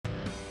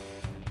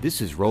This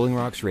is Rolling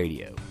Rocks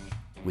Radio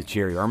with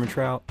Jerry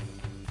Armentrout,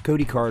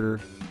 Cody Carter,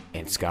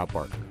 and Scott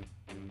Barker.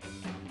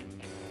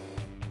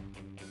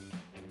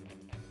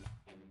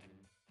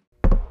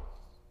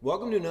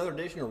 Welcome to another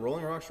edition of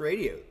Rolling Rocks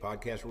Radio, the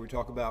podcast where we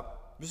talk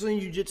about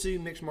Brazilian Jiu-Jitsu,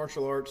 mixed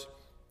martial arts,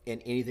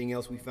 and anything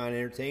else we find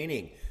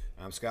entertaining.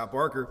 I'm Scott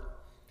Barker.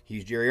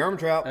 He's Jerry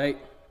Armentrout. Hey.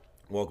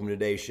 Welcome to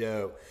today's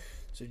show.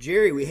 So,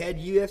 Jerry, we had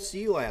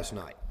UFC last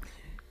night.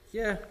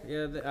 Yeah.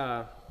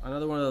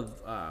 Another one of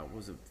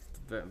was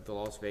the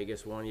Las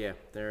Vegas one. Yeah,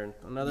 they're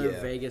another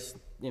Vegas,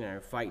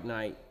 fight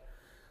night.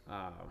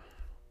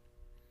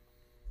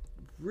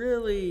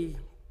 Really,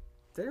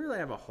 they didn't really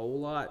have a whole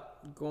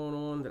lot going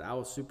on that I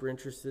was super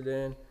interested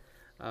in.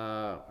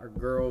 Our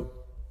girl,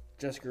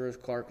 Jessica Rose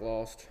Clark,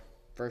 lost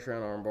first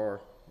round armbar.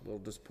 A little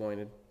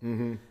disappointed.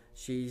 Mm-hmm.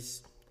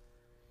 She's.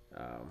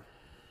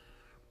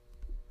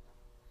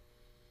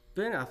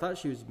 But I thought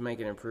she was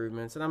making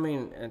improvements, and I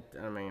mean,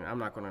 I'm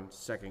not going to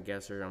second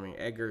guess her. I mean,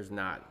 Edgar's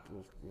not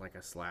like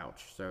a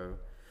slouch, so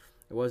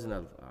it wasn't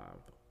a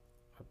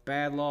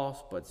bad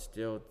loss, but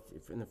still,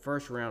 if in the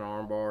first round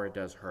armbar, it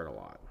does hurt a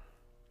lot,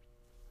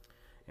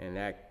 and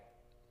that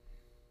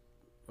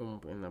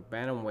in the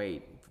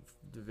bantamweight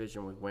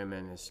division with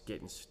women is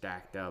getting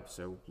stacked up,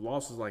 so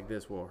losses like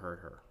this will hurt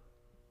her.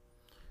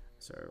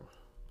 So,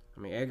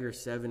 I mean,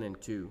 Edgar's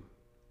 7-2.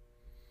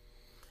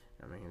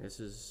 I mean, this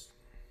is.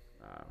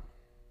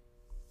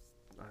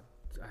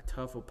 A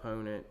tough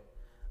opponent.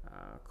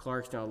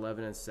 Clark's now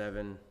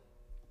 11-7,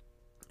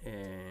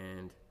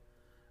 and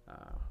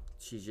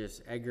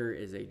Edgar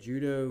is a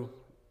judo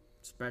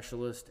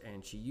specialist,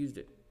 and she used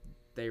it.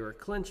 They were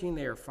clinching,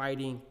 they were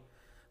fighting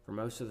for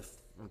most of the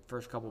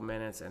first couple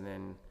minutes, and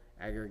then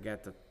Edgar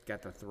got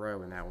the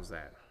throw, and that was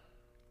that.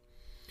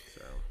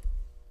 So.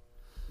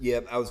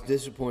 Yeah, I was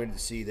disappointed to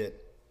see that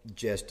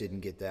Jess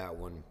didn't get that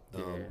one.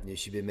 Yeah.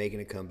 She's been making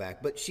a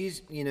comeback, but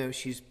she's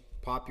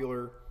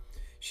popular.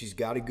 She's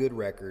got a good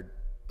record.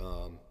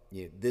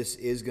 This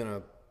is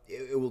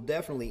it will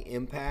definitely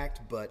impact,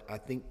 but I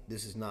think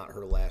this is not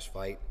her last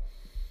fight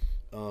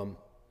in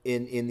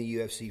the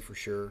UFC for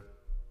sure.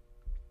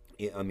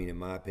 I mean, in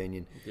my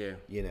opinion. Yeah.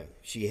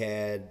 She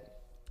had,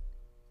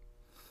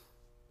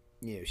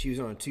 she was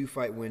on a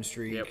 2-fight win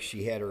streak. Yep.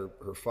 She had her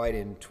fight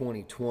in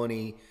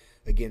 2020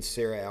 against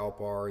Sarah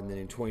Alpar, and then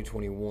in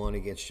 2021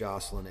 against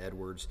Jocelyn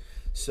Edwards.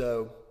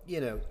 So,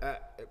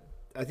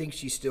 I think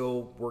she's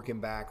still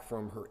working back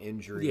from her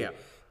injury. Yeah.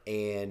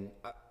 And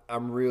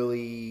I'm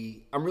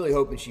really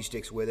hoping she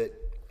sticks with it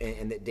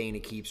and that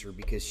Dana keeps her,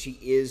 because she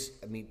is,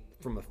 I mean,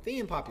 from a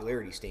fan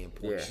popularity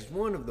standpoint, she's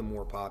one of the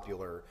more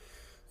popular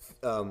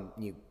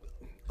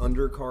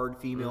undercard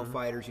female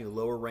fighters,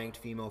 lower ranked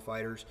female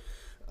fighters.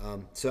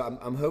 So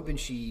I'm hoping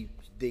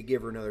they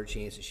give her another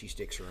chance and she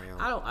sticks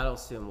around. I don't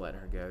see them letting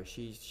her go.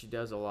 She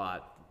does a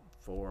lot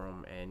for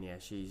them, and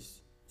she's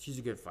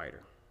a good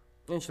fighter,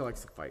 and she likes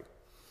to fight.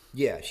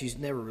 Yeah, she's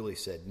never really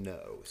said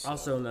no. So.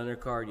 Also, in the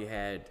undercard, you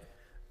had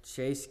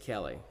Chase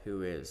Kelly,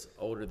 who is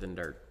older than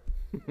dirt.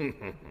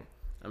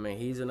 I mean,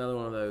 he's another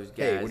one of those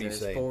guys in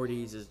his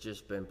 40s has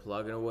just been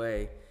plugging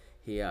away.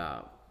 He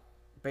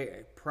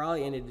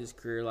probably ended his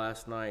career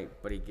last night,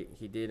 but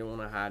he did on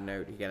a high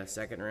note. He got a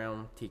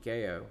second-round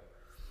TKO.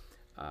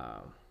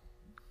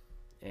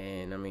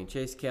 And, I mean,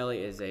 Chase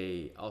Kelly is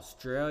a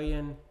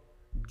Australian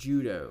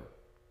judo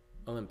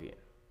Olympian.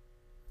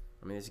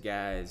 I mean, this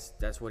guy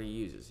that's what he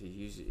uses.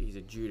 He's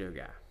a judo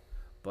guy,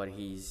 but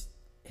his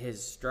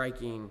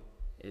striking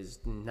is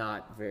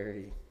not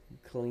very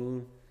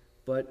clean,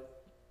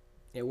 but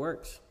it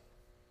works.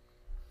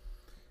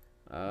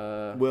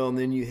 Well, and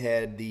then you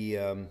had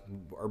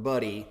our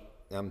buddy.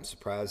 I'm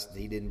surprised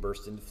he didn't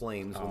burst into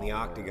flames when the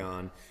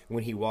octagon. Man.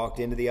 When he walked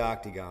into the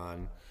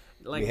octagon,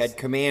 we had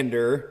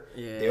Commander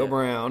Dale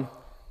Brown.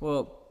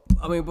 Well,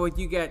 I mean,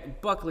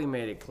 but Buckley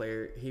made it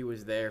clear he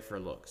was there for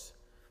looks.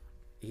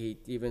 He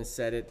even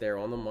said it there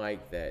on the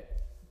mic that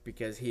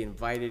because he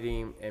invited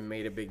him and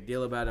made a big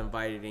deal about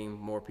inviting him,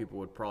 more people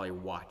would probably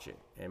watch it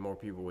and more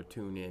people would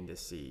tune in to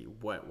see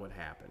what would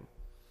happen.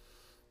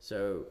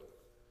 So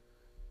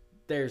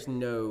there's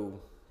no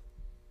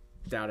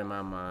doubt in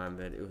my mind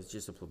that it was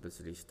just a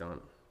publicity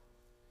stunt.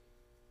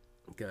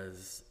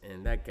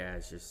 And that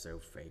guy's just so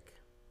fake.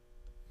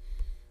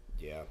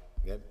 Yeah.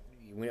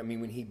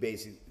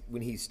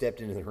 When he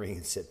stepped into the ring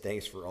and said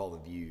thanks for all the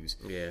views,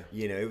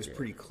 it was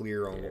pretty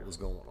clear on what was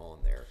going on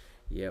there.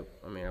 Yep.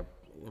 I mean, I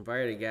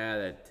invited a guy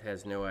that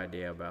has no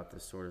idea about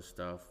this sort of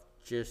stuff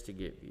just to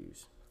get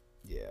views.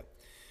 Yeah.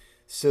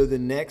 So the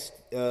next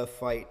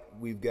fight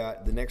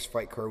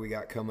card we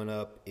got coming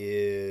up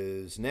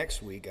is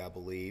next week, I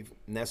believe,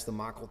 and that's the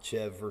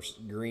Makhachev versus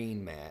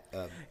Green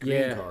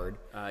card.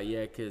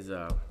 Because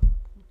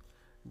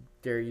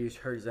Dariush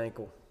hurt his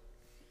ankle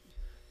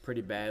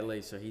pretty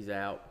badly, so he's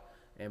out,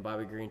 and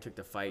Bobby Green took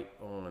the fight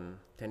on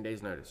 10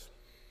 days' notice.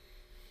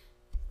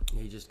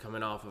 He's just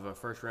coming off of a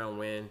first-round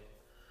win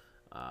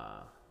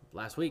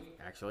last week,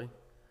 actually,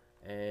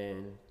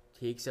 and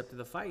he accepted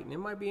the fight, and it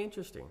might be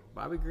interesting.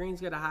 Bobby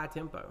Green's got a high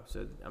tempo,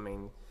 so, I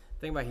mean,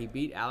 think about it, he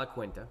beat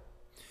Alaquinta.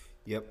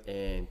 Yep.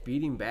 And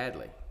beat him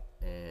badly.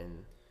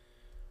 And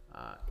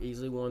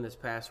easily won this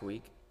past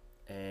week.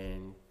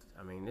 And,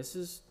 I mean,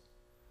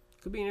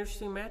 could be an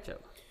interesting matchup.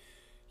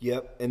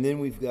 Yep. And then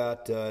we've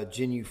got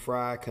Jinyu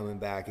Fry coming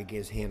back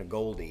against Hannah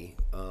Goldie.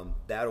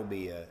 That'll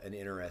be an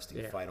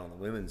interesting fight on the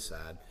women's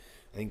side.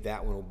 I think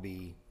that one will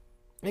be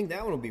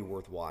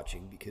worth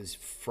watching because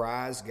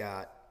Fry's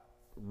got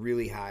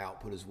really high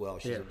output as well.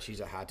 She's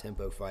a high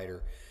tempo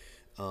fighter.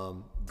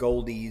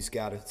 Goldie's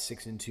got a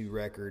 6-2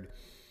 record.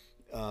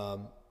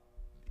 And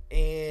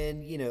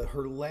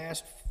her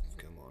last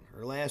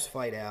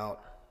fight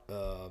out,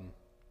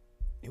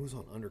 it was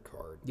on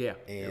undercard. Yeah,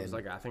 and it was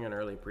I think an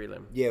early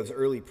prelim. Yeah, it was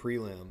early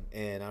prelim,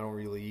 and I don't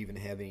really even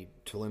have any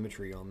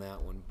telemetry on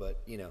that one.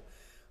 But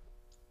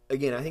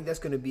again, I think that's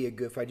going to be a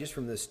good fight just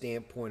from the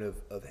standpoint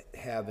of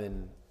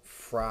having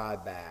Fry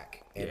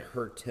back and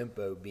her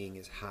tempo being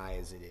as high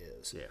as it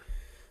is. Yeah.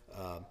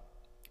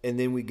 And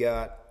then we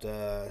got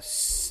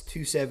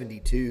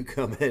 272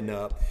 coming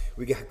up.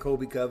 We got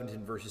Colby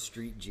Covington versus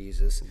Street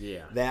Jesus.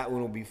 Yeah. That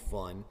one will be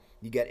fun.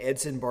 You got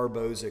Edson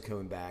Barboza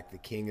coming back, the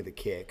king of the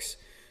kicks.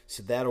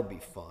 So that'll be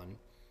fun.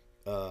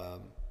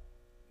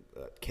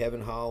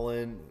 Kevin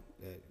Holland.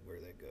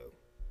 Where'd that go?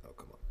 Oh,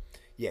 come on.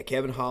 Yeah,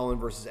 Kevin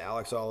Holland versus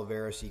Alex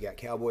Oliveira. So you got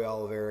Cowboy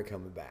Oliveira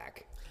coming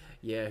back.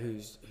 Yeah,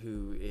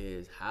 who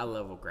is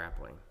high-level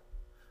grappling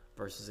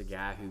versus a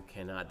guy who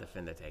cannot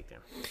defend a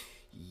takedown.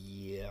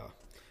 Yeah.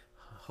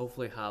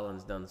 Hopefully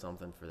Holland's done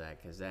something for that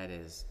because that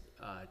is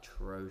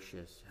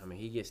atrocious. I mean,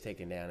 he gets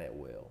taken down at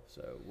will,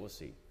 so we'll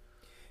see.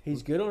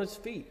 He's good on his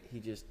feet. He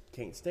just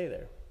can't stay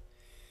there.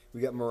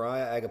 We got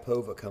Mariah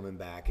Agapova coming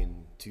back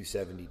in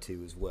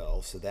 272 as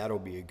well, so that'll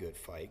be a good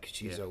fight because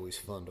she's always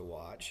fun to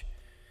watch.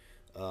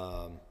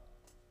 Yeah,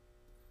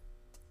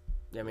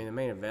 I mean, the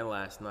main event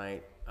last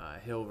night,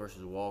 Hill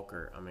versus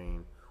Walker. I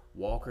mean,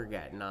 Walker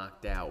got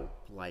knocked out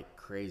like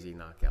crazy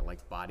knockout.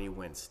 Like, body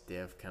went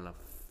stiff, kind of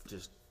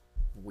just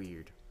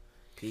weird.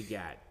 He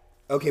got...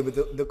 Okay,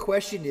 but the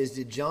question is,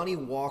 did Johnny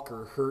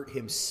Walker hurt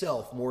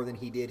himself more than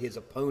he did his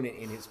opponent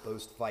in his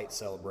post-fight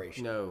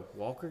celebration? No,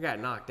 Walker got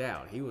knocked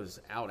out. He was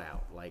out.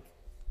 Like,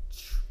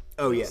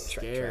 oh, yeah.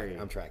 Scary.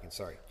 I'm tracking,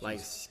 sorry. Like,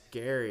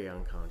 scary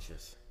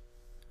unconscious.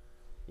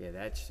 Yeah,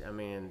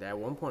 at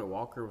one point,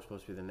 Walker was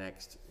supposed to be the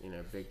next,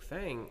 big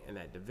thing in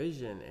that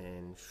division,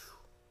 and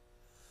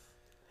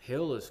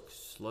Hill is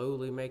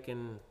slowly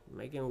making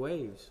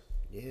waves.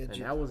 Yeah,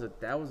 and that was a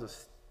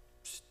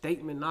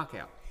statement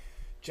knockout.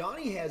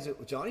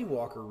 Johnny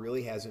Walker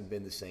really hasn't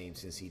been the same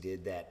since he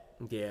did that.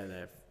 Yeah,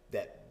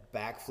 that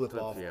backflip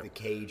off the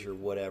cage or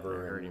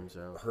whatever.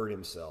 Hurt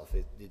himself.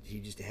 He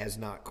just has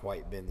not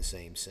quite been the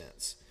same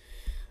since.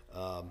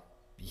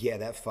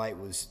 That fight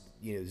was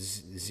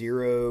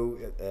zero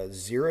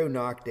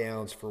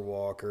knockdowns for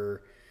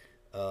Walker.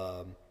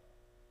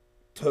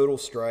 Total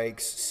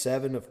strikes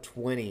 7 of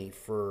 20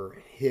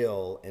 for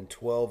Hill and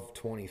 12 of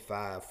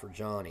 25 for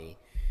Johnny.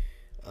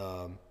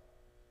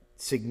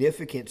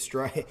 Significant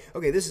strike.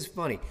 Okay, this is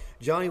funny.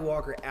 Johnny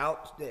Walker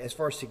as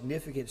far as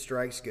significant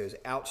strikes goes,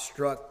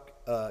 outstruck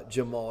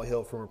Jamal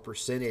Hill from a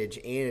percentage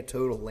and a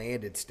total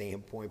landed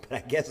standpoint.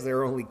 But I guess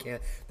they're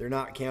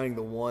not counting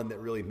the one that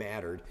really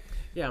mattered.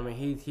 Yeah, I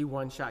mean he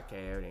one-shot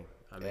KO'd him.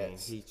 I mean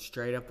he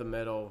straight up the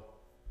middle.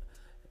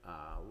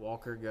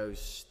 Walker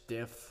goes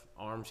stiff,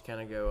 arms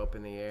kind of go up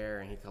in the air,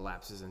 and he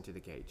collapses into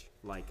the cage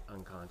like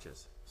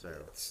unconscious. So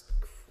that's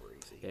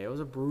crazy. Yeah, it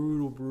was a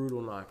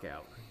brutal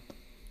knockout.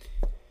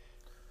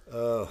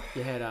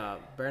 You had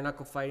bare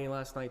knuckle fighting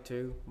last night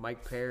too.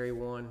 Mike Perry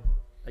won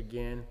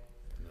again.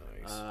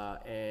 Nice.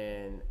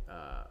 And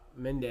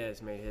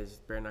Mendez made his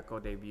bare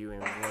knuckle debut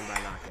and won by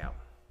knockout.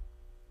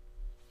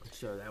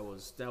 So that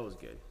was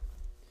good.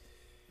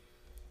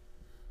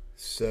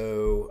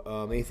 So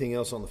anything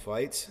else on the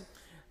fights?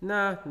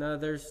 No.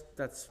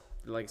 That's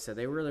like I said,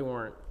 they really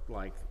weren't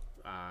like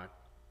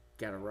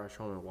got to rush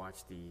home and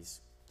watch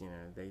these.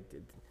 They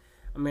did.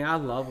 I mean, I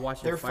love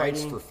watching They're fighting.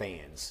 fights for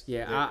fans.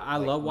 Yeah, I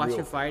love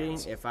watching fighting.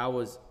 If I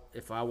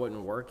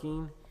wasn't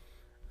working,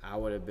 I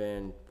would have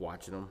been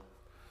watching them.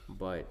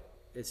 But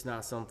it's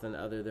not something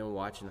other than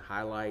watching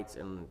highlights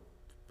and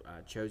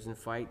chosen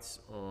fights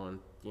on.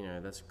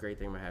 That's a great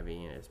thing about having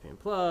ESPN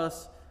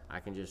Plus. I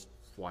can just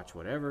watch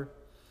whatever.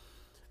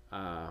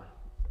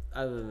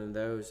 Other than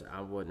those,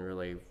 I wouldn't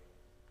really.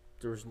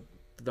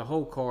 The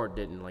whole card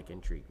didn't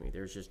intrigue me.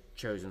 There's just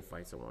chosen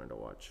fights I wanted to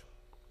watch.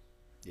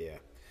 Yeah.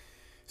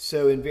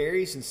 So in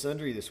various and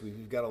sundry this week,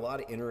 we've got a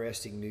lot of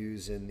interesting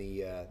news in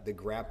the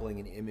grappling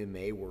and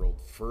MMA world.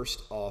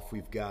 First off,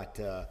 we've got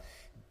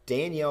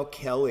Danielle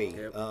Kelly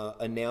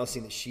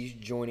announcing that she's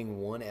joining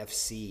ONE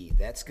FC.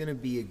 That's going to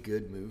be a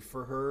good move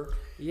for her.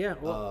 Yeah,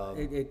 well,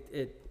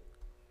 it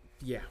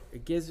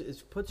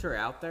puts her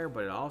out there,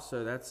 but it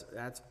also that's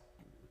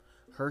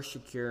her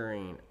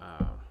securing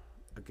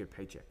a good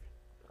paycheck.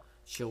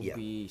 She'll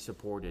be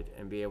supported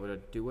and be able to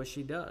do what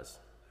she does.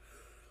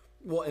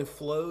 Well, and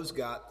Flo's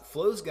got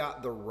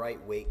the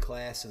right weight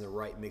class and the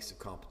right mix of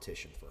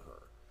competition for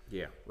her.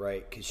 Yeah.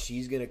 Right? Because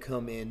she's going to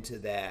come into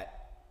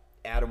that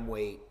atom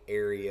weight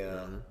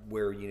area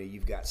where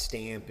you've got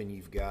Stamp and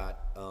you've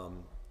got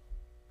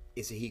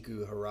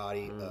Isahiko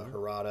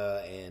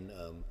Harada and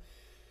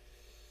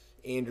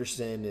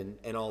Anderson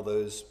and all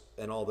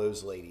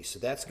those ladies. So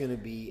that's going to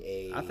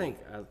be I think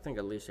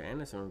Alicia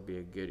Anderson would be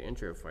a good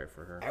intro fight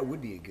for her. That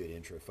would be a good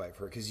intro fight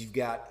for her because you've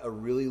got a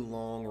really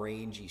long,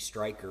 rangy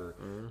striker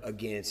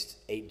against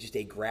just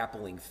a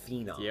grappling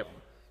phenom. Yep.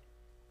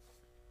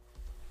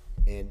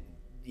 And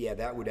yeah,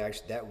 that would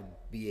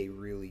be a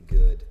really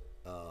good.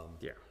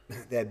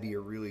 That'd be a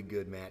really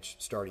good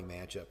starting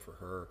matchup for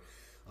her.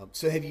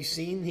 So have you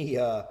seen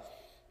the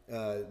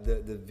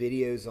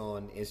videos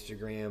on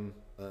Instagram,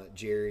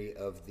 Jerry,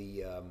 of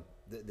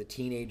the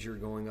teenager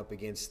going up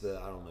against the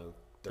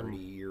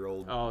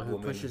 30-year-old who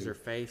woman pushes her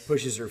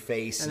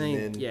face, and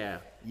then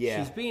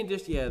she's being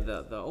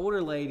the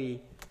older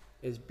lady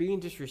is being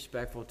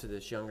disrespectful to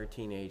this younger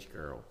teenage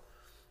girl,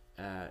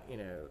 in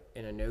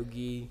a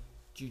no-gi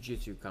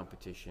jiu-jitsu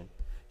competition.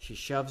 She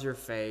shoves her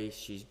face.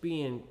 She's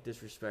being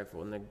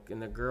disrespectful,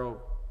 and the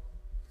girl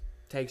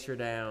takes her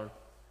down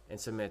and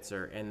submits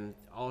her. And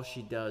all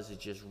she does is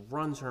just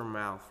runs her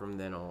mouth from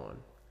then on.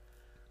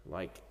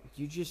 Like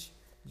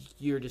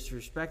you're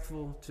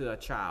disrespectful to a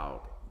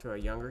child, to a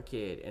younger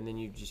kid, and then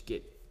you just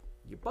get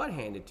your butt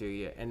handed to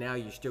you, and now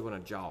you're still gonna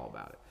jaw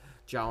about it,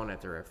 jawing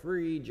at the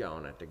referee,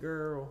 jawing at the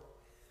girl.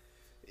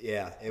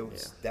 Yeah, it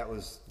was. Yeah. That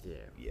was.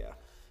 Yeah.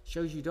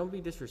 Shows you don't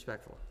be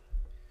disrespectful.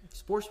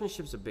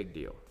 Sportsmanship's a big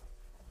deal.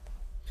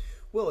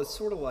 Well, it's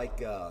sort of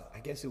like I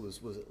guess it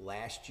was it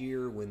last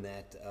year when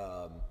that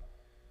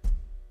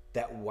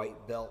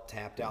white belt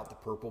tapped out the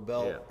purple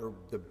belt or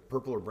the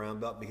purple or brown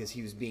belt because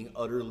he was being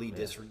utterly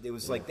disrespectful. It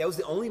was like that was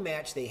the only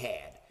match they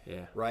had.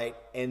 Yeah. Right.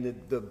 And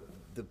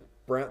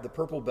the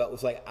purple belt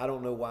was like, I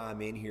don't know why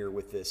I'm in here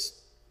with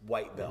this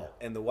white belt.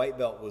 And the white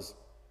belt was,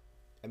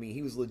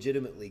 he was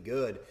legitimately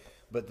good,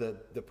 but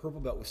the purple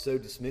belt was so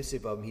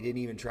dismissive of him, he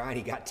didn't even try, and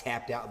he got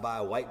tapped out by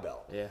a white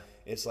belt. Yeah.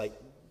 It's like,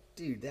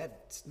 dude,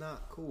 that's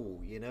not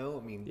cool, Yeah,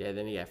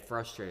 then he got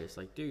frustrated. It's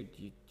like, dude,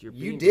 you're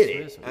being you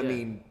did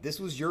dismissive. it. This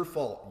was your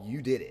fault.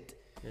 You did it.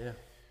 Yeah.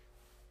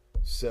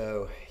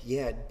 So,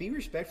 yeah, be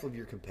respectful of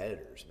your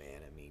competitors, man.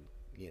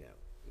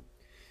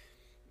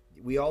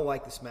 We all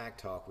like the smack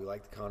talk. We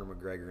like the Conor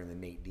McGregor and the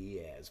Nate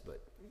Diaz,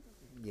 but,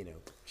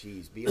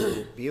 geez, be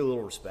a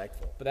little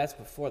respectful. But that's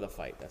before the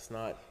fight. That's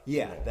not.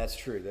 Yeah, that's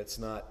true. That's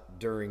not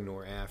during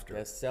nor after.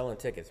 That's selling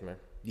tickets, man.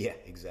 Yeah,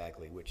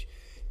 exactly. Which,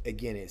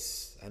 again,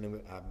 I know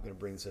I'm going to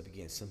bring this up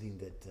again. Something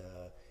that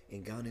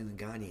Ngannou and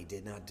Gagne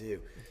did not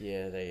do.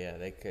 Yeah,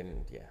 they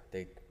couldn't. Yeah,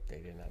 they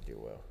did not do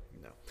well.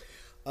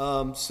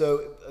 No.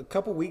 So a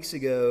couple weeks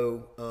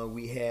ago,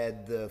 we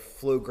had the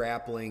Flow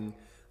Grappling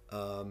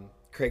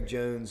Craig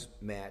Jones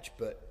match,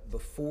 but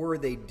before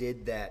they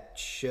did that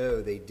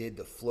show, they did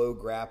the Flow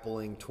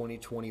Grappling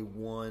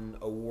 2021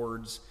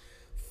 awards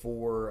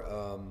for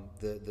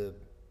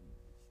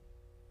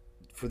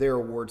for their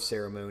awards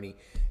ceremony.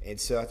 And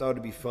so I thought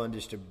it'd be fun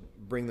just to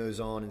bring those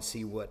on and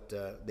see what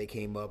they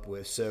came up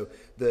with. So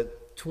the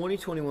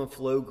 2021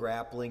 Flow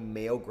Grappling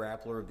Male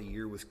Grappler of the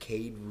Year was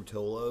Cade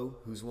Rutolo,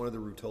 who's one of the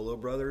Rutolo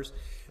brothers.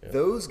 Yeah.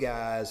 Those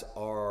guys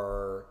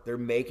they're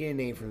making a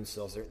name for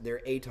themselves.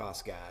 They're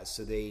ATOS guys,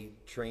 so they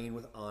train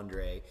with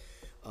Andre.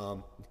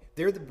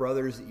 They're the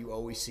brothers that you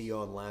always see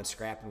online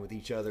scrapping with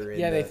each other.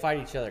 They fight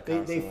each other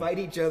constantly. They fight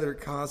each other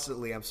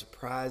constantly. I'm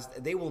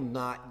surprised. They will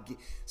not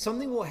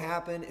something will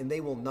happen, and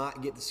they will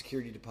not get the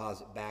security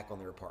deposit back on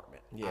their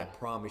apartment. Yeah. I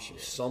promise you.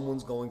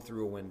 Someone's going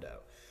through a window.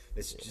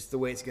 That's just the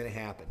way it's going to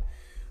happen.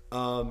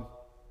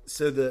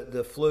 So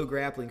the Flow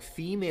Grappling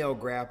Female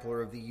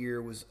Grappler of the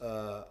Year was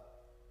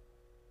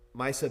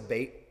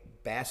Maisa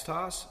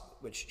Bastos,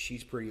 which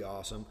she's pretty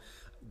awesome.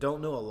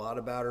 Don't know a lot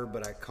about her,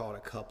 but I caught a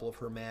couple of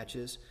her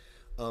matches.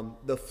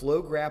 The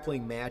Flow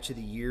Grappling Match of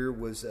the Year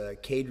was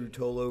Cade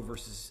Rutolo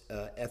versus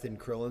Ethan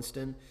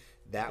Krillinston.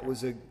 That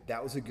was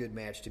a good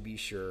match, to be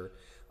sure.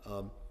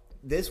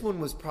 This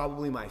one was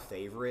probably my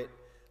favorite.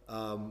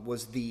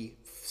 Was the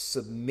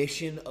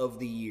Submission of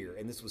the Year,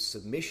 and this was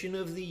Submission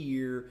of the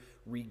Year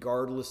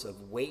regardless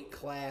of weight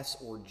class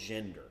or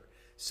gender.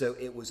 So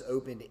it was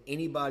open to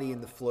anybody in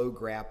the Flow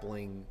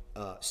Grappling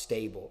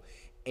stable.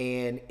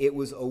 And it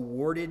was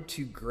awarded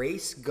to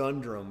Grace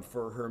Gundrum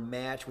for her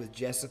match with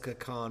Jessica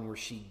Kahn where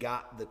she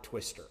got the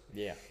twister.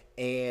 Yeah.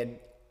 And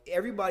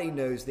everybody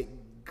knows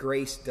that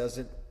Grace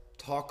doesn't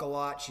talk a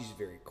lot. She's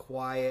very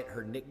quiet.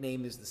 Her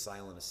nickname is the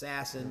Silent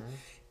Assassin. Mm-hmm.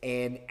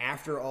 And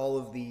after all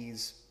of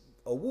these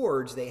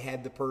awards, they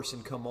had the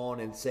person come on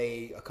and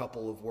say a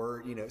couple of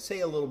words, say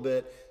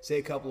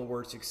a couple of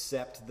words,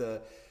 accept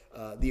the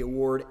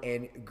award.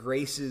 And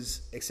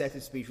Grace's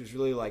acceptance speech was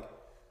really like,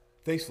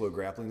 thanks, Flow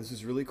Grappling. This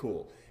is really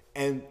cool.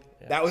 And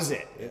that was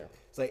it. Yeah.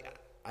 It's like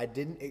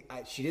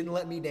she didn't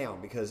let me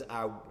down because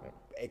I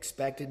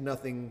expected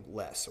nothing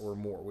less or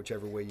more,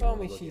 whichever way you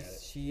want to look at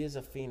it. She is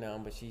a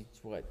phenom, but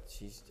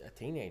she's a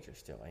teenager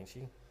still, ain't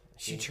she?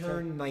 She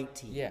turned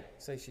 19. Yeah,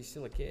 so she's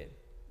still a kid.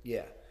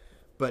 Yeah.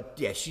 But,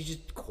 yeah, she's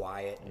just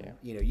quiet.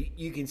 Yeah. And,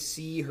 you can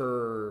see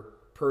her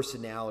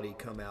personality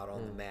come out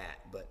on the mat.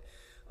 But,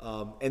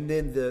 And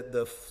then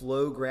the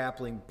Flow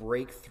Grappling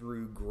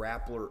Breakthrough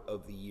Grappler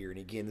of the Year, and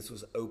again, this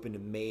was open to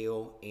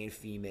male and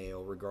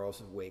female, regardless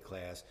of weight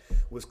class,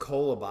 was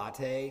Cole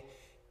Abate.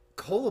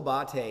 Cole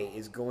Abate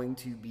is going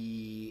to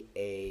be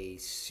a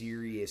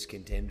serious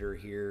contender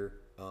here.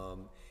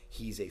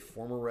 He's a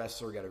former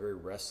wrestler, got a very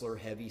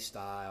wrestler-heavy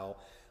style,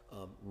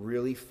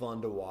 really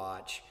fun to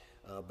watch.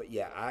 But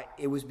yeah,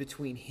 it was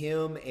between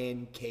him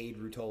and Cade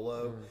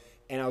Rutolo.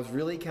 And I was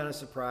really kind of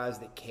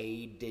surprised that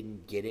Cade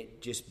didn't get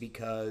it just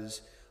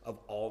because of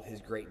all of his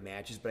great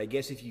matches. But I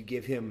guess if you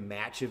give him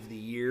Match of the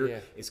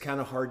Year, it's kind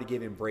of hard to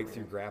give him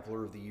Breakthrough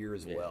Grappler of the Year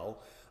as well.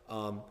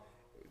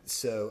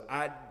 So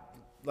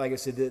like I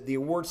said, the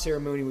award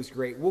ceremony was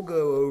great. We'll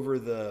go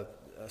over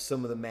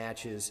some of the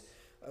matches.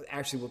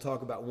 Actually, we'll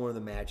talk about one of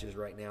the matches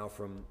right now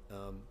from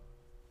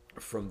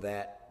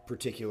that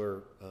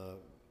particular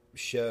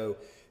show.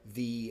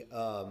 The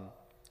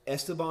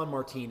Esteban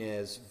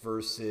Martinez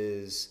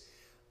versus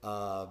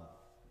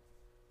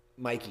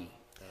Mikey.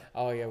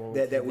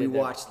 That we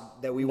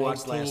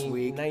watched last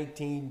week.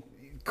 19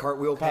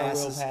 cartwheel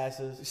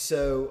passes.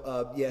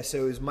 So so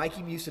it was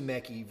Mikey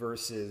Musumeci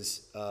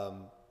versus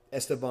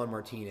Esteban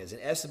Martinez.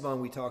 And Esteban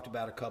we talked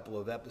about a couple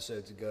of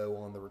episodes ago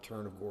on the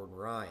return of Gordon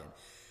Ryan.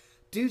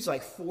 Dude's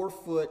like 4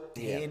 foot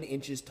 10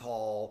 inches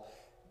tall.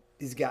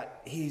 He's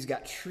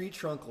got tree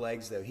trunk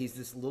legs though. He's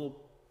this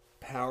little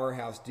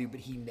powerhouse dude, but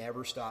he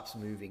never stops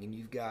moving. And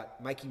you've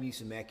got Mikey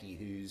Musumeci,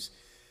 who's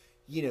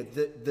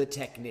the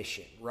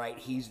technician, right?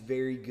 He's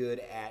very good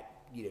at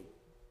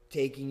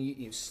taking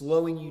you,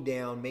 slowing you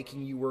down,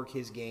 making you work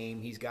his game.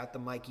 He's got the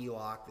Mikey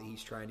lock that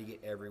he's trying to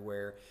get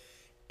everywhere.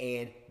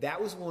 And that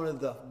was one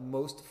of the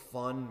most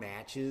fun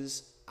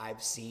matches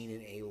I've seen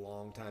in a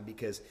long time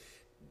because,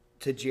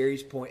 to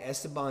Jerry's point,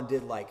 Esteban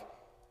did like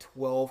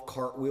 12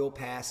 cartwheel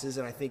passes,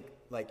 and I think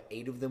like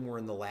 8 of them were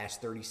in the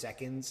last 30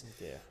 seconds.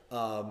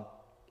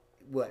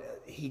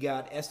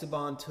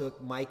 Esteban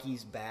took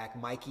Mikey's back.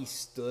 Mikey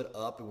stood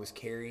up and was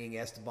carrying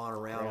Esteban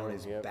around on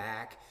his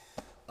back.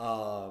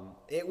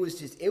 It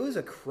was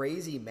a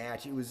crazy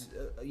match. It was,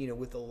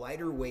 with the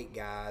lighter weight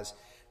guys,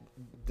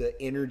 the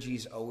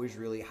energy's always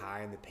really high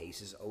and the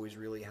pace is always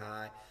really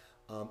high.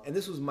 And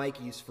this was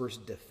Mikey's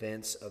first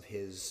defense of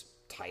his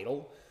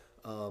title,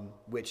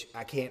 which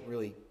I can't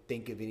really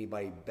think of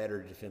anybody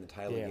better to defend the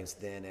title against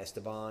than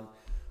Esteban.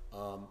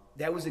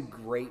 That was a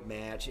great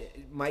match.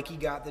 Mikey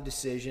got the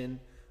decision.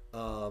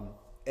 And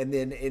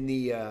then in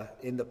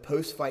the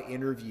post-fight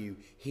interview,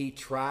 he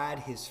tried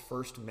his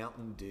first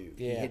Mountain Dew.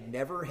 He had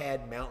never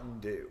had Mountain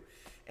Dew.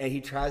 And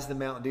he tries the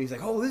Mountain Dew. He's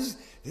like, "Oh, this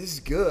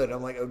is good."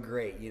 I'm like, "Oh,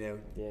 great."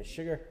 Yeah,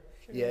 sugar.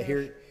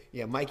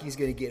 Mikey's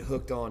going to get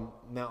hooked on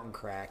mountain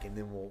crack, and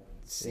then we'll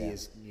see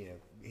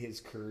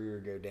his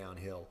career go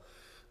downhill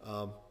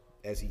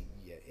as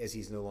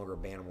he's no longer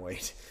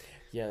bantamweight.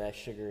 Yeah, that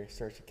sugar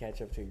starts to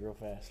catch up to you real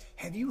fast.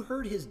 Have you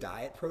heard his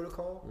diet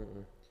protocol?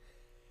 Mm-mm.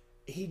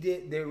 He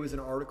did. There was an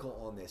article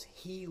on this.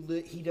 He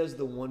does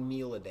the 1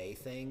 meal a day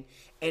thing,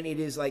 and it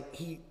is like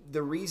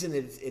the reason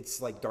that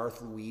it's like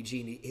Darth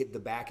Luigi and the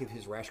back of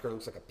his rash guard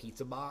looks like a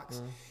pizza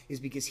box is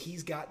because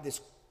he's got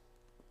this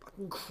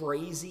fucking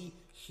crazy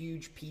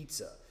huge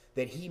pizza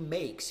that he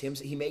makes.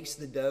 He makes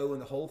the dough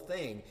and the whole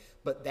thing,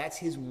 but that's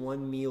his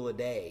 1 meal a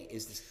day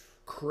is this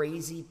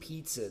crazy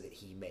pizza that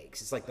he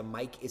makes. It's like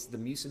it's the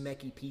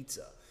Musumeci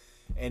pizza,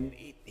 and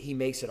he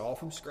makes it all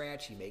from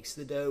scratch. He makes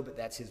the dough, but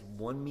that's his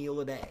 1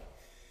 meal a day.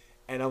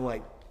 And I'm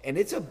like, and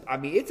it's a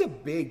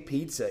big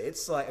pizza.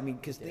 It's like,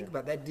 because think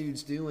about that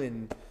dude's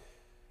doing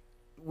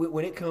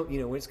when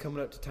it's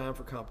coming up to time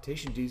for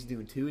competition, dude's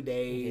doing 2 a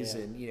days,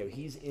 and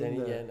he's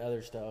in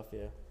other stuff,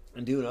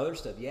 and doing other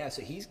stuff,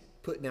 So he's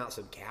putting out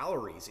some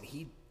calories, and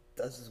he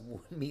does his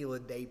 1 meal a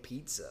day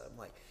pizza. I'm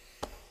like,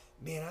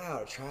 man, I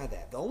ought to try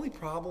that. The only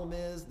problem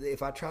is that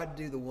if I tried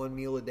to do the 1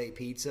 meal a day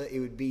pizza, it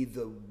would be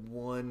the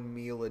 1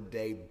 meal a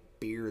day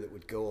beer that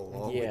would go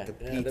along with the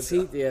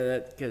pizza.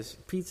 Because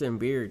pizza and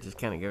beer just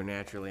kind of go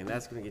naturally, and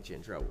that's going to get you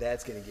in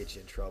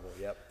trouble.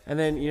 Yep. And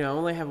then,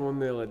 only have 1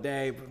 meal a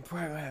day, but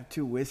probably going to have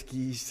 2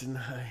 whiskeys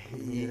tonight.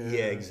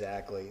 Yeah,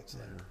 exactly.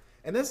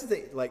 And that's the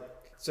thing, like,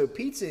 so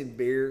pizza and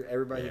beer,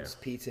 everybody thinks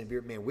pizza and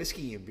beer. Man,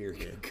 whiskey and beer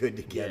go good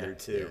together,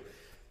 too. Yeah.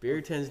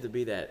 Beer tends to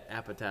be that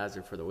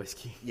appetizer for the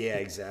whiskey. Yeah,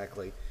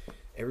 exactly.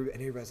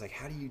 Everybody's like,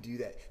 how do you do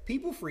that?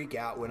 People freak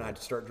out when I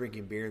start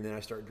drinking beer and then I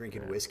start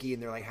drinking whiskey,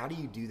 and they're like, how do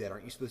you do that?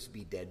 Aren't you supposed to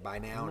be dead by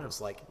now? And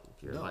it's like,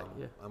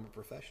 I'm a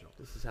professional.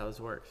 This is how this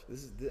works.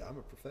 I'm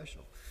a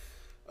professional.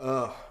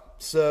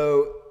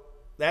 So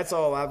that's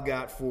all I've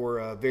got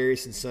for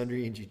various and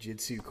sundry in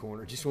Jiu-Jitsu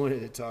corner. Just wanted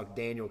to talk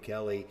Danielle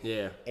Kelly.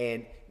 Yeah.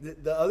 And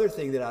the other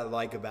thing that I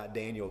like about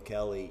Danielle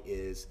Kelly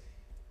is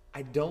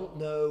I don't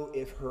know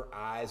if her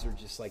eyes are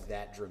just like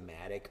that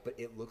dramatic, but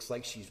it looks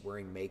like she's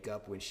wearing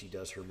makeup when she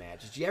does her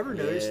matches. Did you ever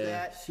notice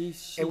that?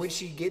 And when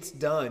she gets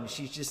done,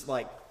 she's just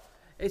like...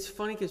 It's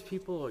funny because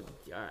people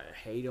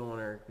hate on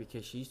her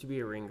because she used to be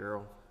a ring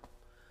girl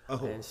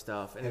and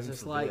stuff. And it's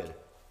just like,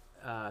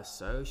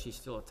 so she's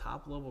still a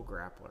top-level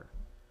grappler.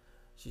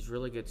 She's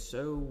really good.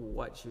 So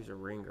what? She was a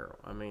ring girl.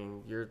 I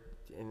mean,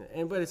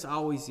 but it's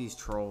always these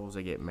trolls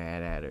that get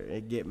mad at her.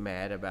 They get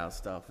mad about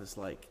stuff. It's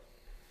like,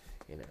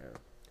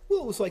 Well,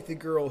 it was like the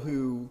girl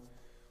who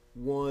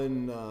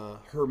won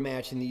her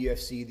match in the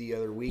UFC the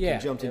other week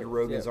and jumped into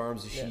Rogan's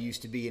arms as she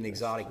used to be an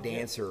exotic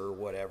dancer or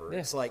whatever.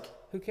 It's like,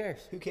 who cares?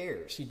 Who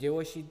cares? She did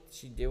what she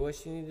did what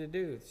she needed to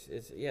do.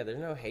 There's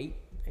no hate.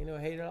 Ain't no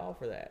hate at all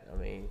for that. I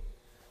mean,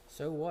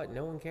 so what?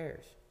 No one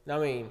cares. I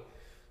mean,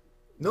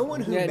 no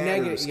one who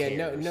matters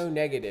cares. No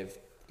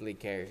negatively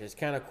cares. It's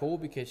kind of cool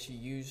because she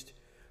used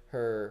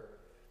her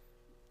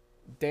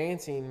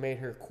dancing, made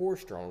her core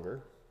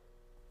stronger,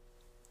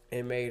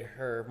 and made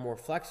her more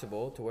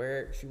flexible to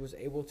where she was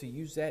able to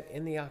use that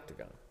in the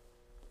octagon.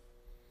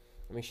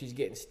 I mean, she's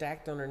getting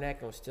stacked on her neck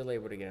and was still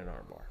able to get an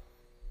armbar.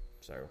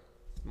 So,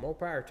 more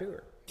power to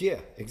her. Yeah,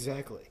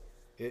 exactly.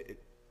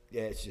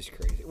 It's just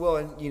crazy. Well,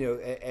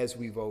 and, as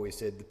we've always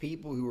said, the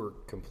people who are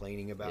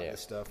complaining about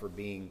this stuff are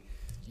being,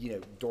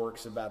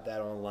 dorks about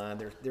that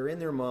online. They're in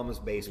their mama's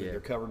basement. Yeah.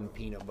 They're covered in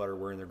peanut butter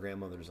wearing their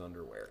grandmother's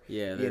underwear.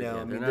 Yeah,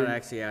 they're not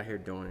actually out here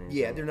doing anything.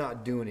 Yeah, they're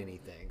not doing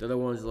anything. They're the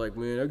ones like,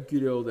 man, I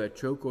get all that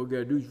choke. All I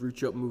gotta do is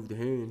reach up and move the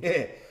hand.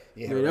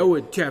 Yeah, man, I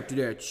would tap to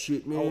that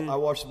shit, man. I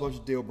watched a bunch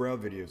of Dale Brown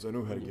videos. I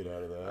know how to get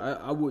out of that.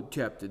 I would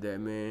tap to that,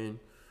 man.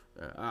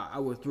 I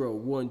would throw a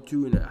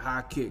 1-2 and a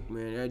high kick,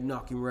 man. That'd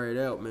knock him right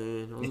out,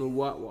 man. I don't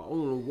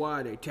know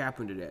why they tap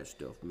into that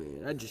stuff,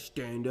 man. I just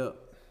stand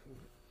up.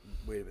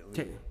 Wait a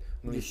minute.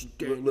 Let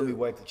me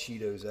wipe the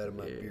Cheetos out of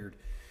my beard.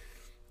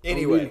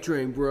 Anyway, I don't need to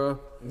train, bro.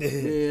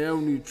 Man, I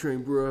don't need to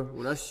train, bro.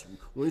 When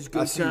it's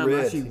good time,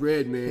 I see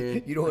red,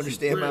 man. You don't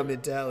understand my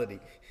mentality.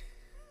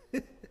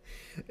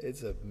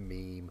 It's a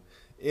meme.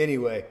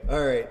 Anyway,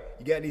 all right.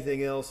 You got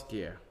anything else?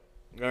 Yeah.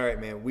 All right,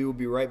 man. We will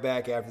be right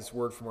back after this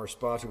word from our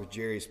sponsor with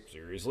Jerry's.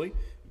 Seriously?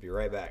 We'll be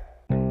right back.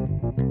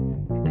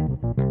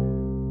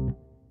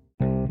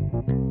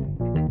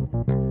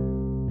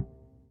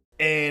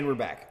 And we're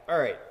back. All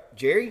right,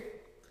 Jerry,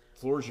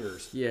 floor's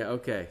yours. Yeah.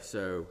 Okay.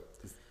 So,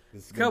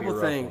 a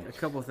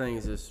couple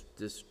things.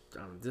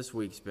 This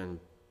week's been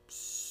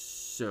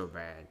so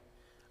bad.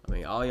 I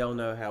mean, all y'all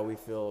know how we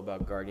feel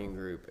about Guardian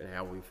Group and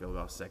how we feel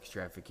about sex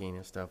trafficking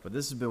and stuff, but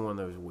this has been one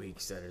of those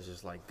weeks that is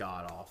just like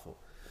god awful.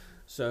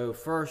 So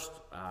first,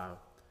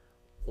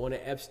 one of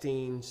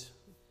Epstein's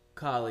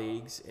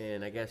colleagues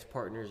and I guess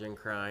partners in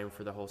crime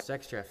for the whole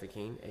sex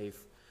trafficking, a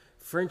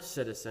French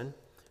citizen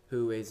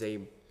who is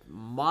a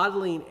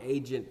modeling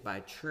agent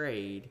by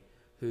trade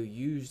who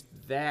used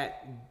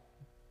that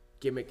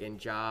gimmick and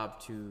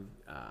job to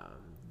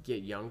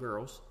get young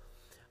girls,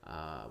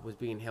 was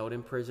being held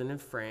in prison in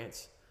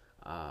France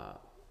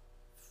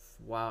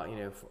while,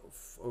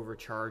 over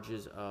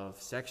charges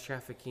of sex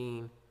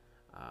trafficking,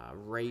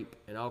 rape,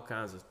 and all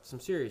kinds of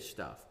some serious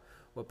stuff.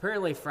 Well,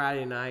 apparently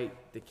Friday night,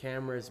 the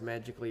cameras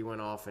magically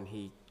went off and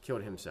he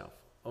killed himself.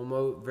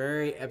 Almost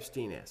very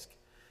Epstein-esque.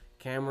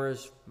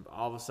 Cameras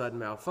all of a sudden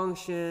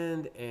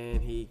malfunctioned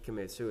and he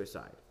committed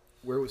suicide.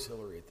 Where was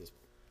Hillary at this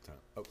time?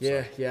 Oh,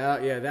 yeah.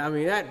 I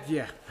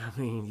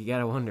mean, you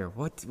gotta wonder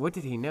what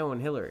did he know on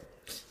Hillary?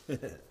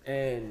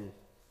 And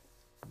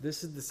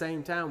this is the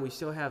same time we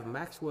still have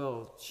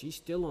Maxwell. She's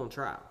still on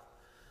trial.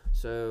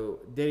 So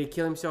did he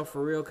kill himself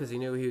for real because he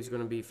knew he was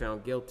going to be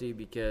found guilty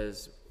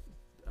because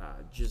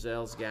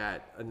Giselle's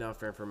got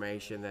enough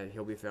information that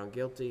he'll be found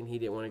guilty and he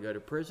didn't want to go to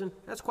prison?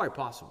 That's quite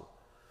possible.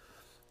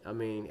 I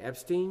mean,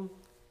 Epstein,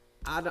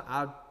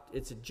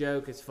 it's a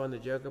joke. It's fun to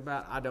joke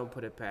about. I don't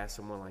put it past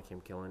someone like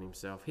him killing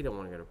himself. He don't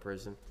want to go to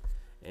prison.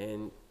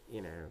 And,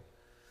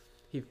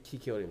 he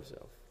killed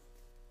himself.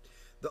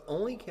 The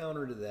only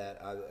counter to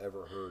that I've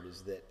ever heard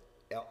is that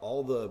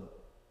all the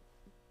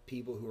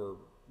people who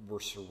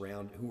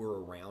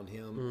were around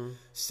him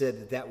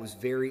said that was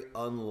very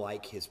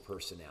unlike his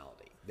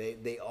personality.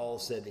 They all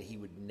said that he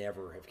would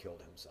never have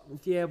killed himself.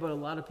 Yeah, but a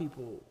lot of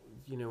people,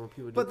 when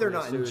people do but they're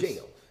not in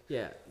jail.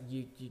 Yeah,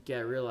 you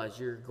gotta realize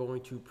you're going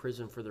to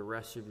prison for the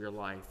rest of your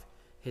life.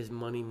 His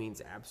money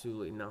means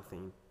absolutely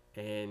nothing,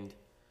 and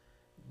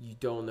you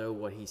don't know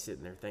what he's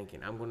sitting there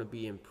thinking. I'm going to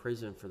be in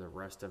prison for the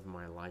rest of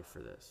my life for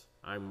this.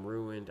 I'm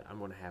ruined. I'm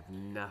going to have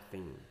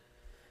nothing.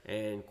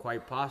 And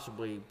quite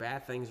possibly,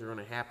 bad things are going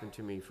to happen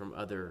to me from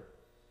other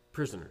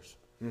prisoners.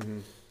 Mm-hmm.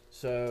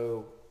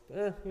 So,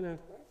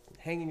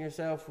 hanging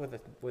yourself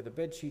with a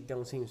bed sheet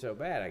don't seem so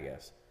bad, I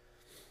guess.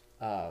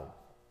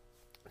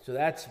 So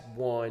that's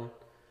one.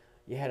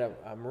 You had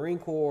a Marine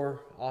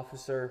Corps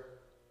officer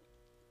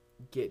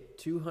get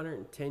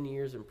 210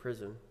 years in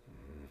prison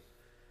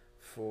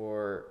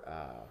for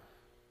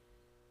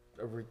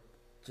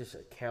just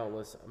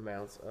countless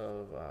amounts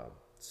of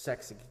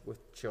sex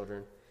with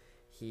children.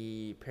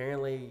 He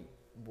apparently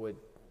would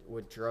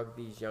drug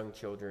these young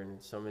children,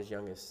 some as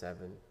young as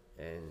 7,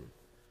 and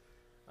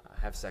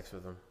have sex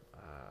with them.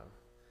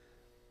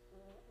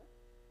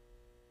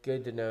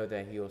 Good to know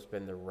that he will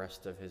spend the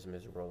rest of his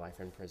miserable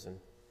life in prison.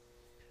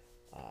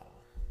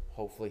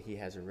 Hopefully he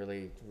has a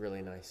really,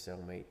 really nice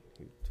cellmate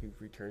who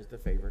returns the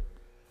favor.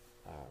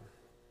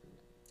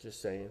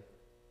 Just saying.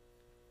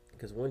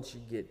 Because once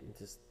you get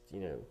just,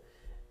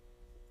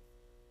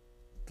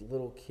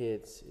 little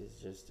kids is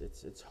just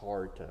it's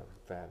hard to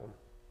fathom.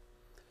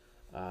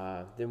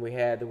 Then we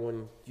had the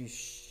one you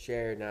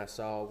shared and I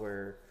saw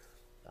where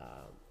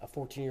a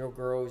 14-year-old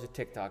girl is a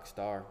TikTok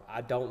star.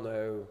 I don't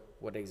know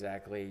what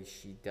exactly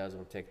she does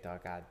on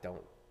TikTok. I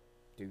don't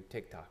do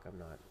TikTok. I'm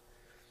not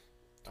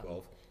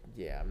 12.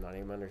 I'm not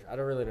even I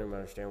don't really even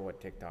understand what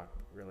TikTok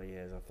really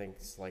is. I think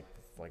it's like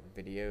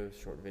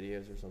videos, short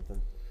videos or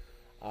something.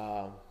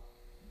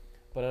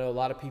 But I know a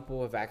lot of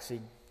people have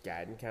actually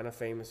gotten kind of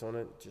famous on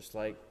it, just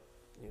like,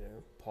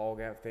 Paul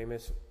got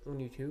famous on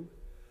YouTube.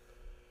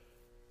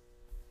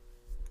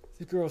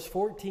 This girl's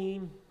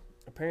 14.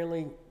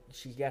 Apparently,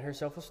 she got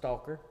herself a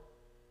stalker.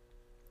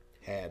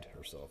 Had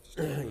herself a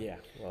stalker. Yeah,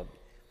 well,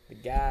 the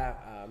guy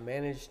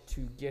managed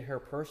to get her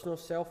personal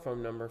cell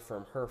phone number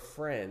from her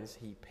friends.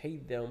 He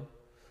paid them,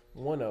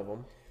 one of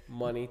them,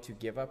 money to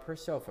give up her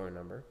cell phone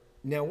number.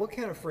 Now, what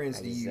kind of friends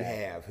do you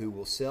have who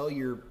will sell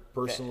your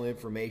personal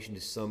information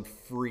to some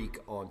freak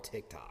on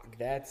TikTok?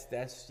 That's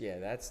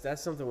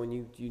something when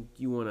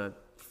you want to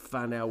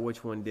find out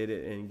which one did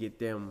it and get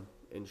them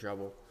in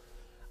trouble.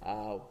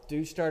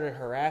 Dude started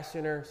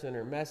harassing her, sending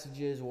her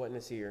messages, wanting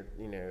to see her,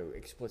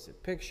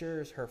 explicit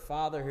pictures. Her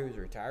father, who's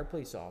a retired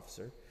police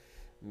officer,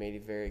 made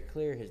it very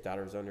clear his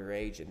daughter was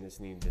underage and this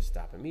needed to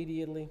stop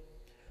immediately.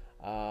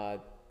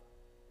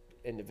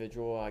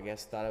 Individual, I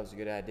guess, thought it was a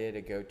good idea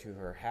to go to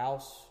her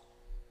house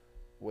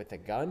with a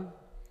gun.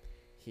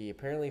 He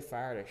apparently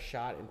fired a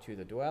shot into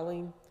the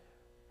dwelling.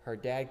 Her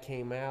dad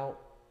came out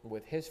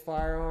with his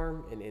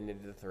firearm and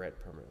ended the threat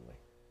permanently.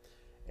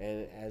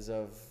 And as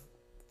of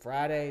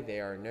Friday,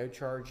 there are no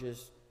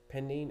charges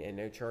pending and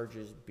no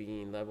charges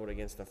being leveled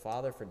against the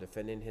father for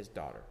defending his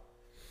daughter.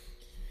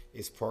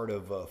 It's part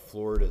of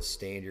Florida's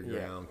stand your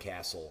ground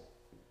castle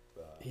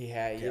law. He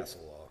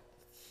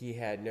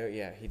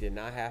did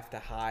not have to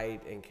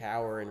hide and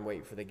cower and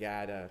wait for the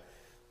guy to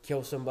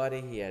kill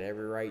somebody. He had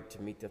every right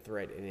to meet the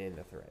threat and end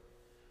the threat.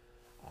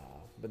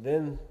 But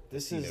then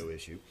this is no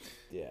issue.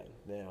 Yeah.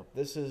 Now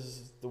this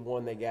is the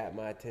one that got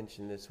my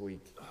attention this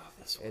week,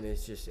 and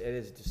it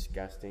is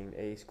disgusting.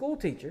 A school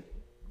teacher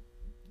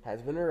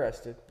has been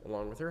arrested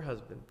along with her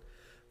husband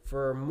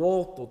for a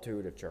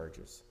multitude of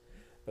charges.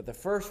 But the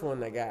first one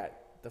that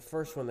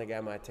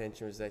got my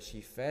attention was that she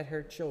fed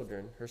her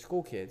children, her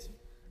school kids,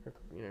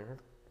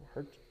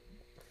 her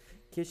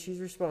kids she's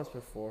responsible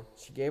for.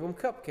 She gave them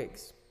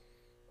cupcakes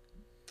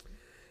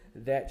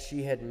that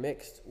she had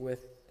mixed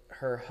with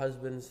her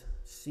husband's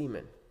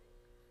semen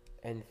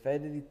and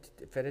fed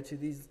it to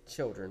these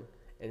children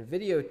and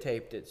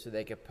videotaped it so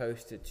they could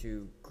post it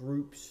to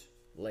groups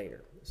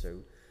later. So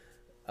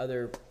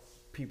other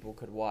people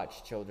could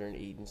watch children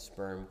eating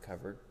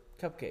sperm-covered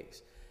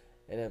cupcakes.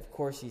 And of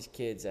course, these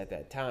kids at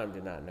that time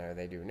did not know.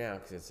 They do now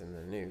because it's in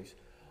the news.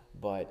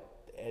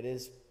 But it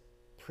is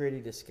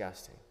pretty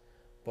disgusting.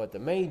 But the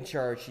main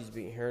charge her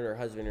and her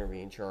husband are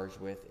being charged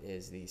with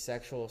is the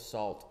sexual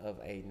assault of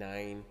a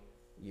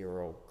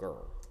 9-year-old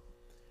girl.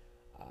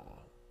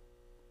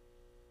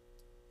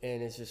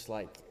 And it's just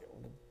like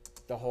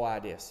the whole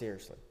idea,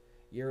 seriously.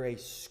 You're a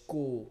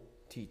school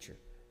teacher.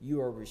 You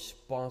are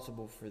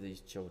responsible for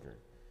these children.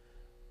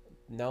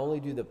 Not only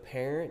do the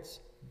parents,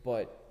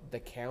 but the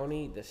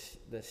county,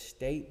 the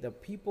state, the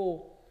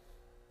people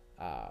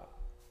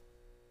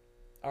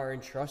are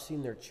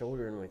entrusting their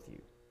children with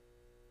you.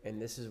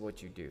 And this is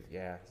what you do.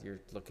 Yeah,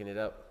 you're looking it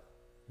up.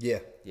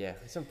 Yeah. Yeah,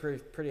 it's some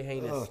pretty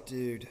heinous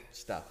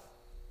stuff.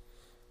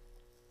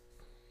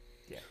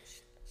 Yeah,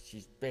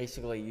 she's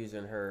basically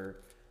using her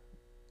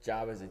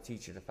job as a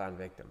teacher to find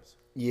victims.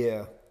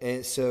 Yeah,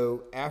 and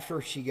so after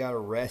she got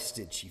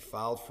arrested, she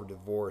filed for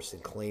divorce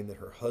and claimed that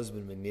her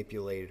husband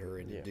manipulated her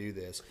into do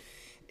this.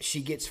 She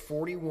gets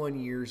 41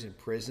 years in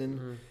prison.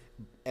 Mm-hmm.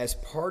 As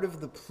part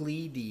of the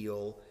plea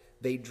deal,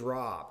 they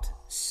dropped,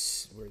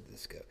 where'd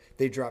this go?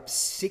 They dropped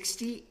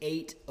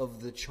 68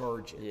 of the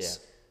charges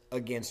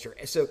against her.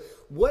 So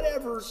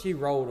whatever. She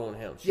rolled on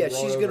him.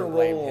 She's going to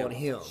roll on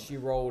him. She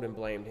rolled and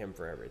blamed him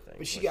for everything.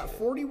 But she got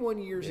 41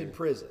 years in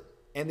prison,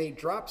 and they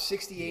dropped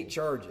 68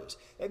 charges.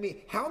 I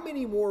mean, how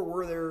many more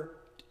were there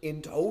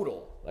in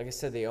total? Like I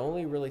said, they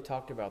only really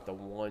talked about the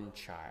one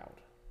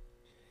child.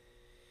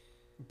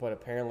 But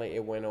apparently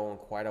it went on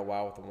quite a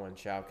while with the one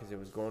child because it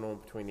was going on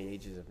between the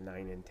ages of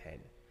 9 and 10.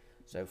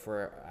 So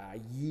for a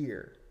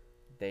year,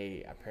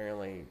 they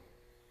apparently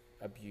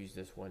abused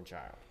this one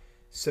child.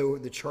 So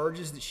the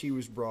charges that she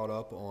was brought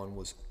up on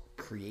was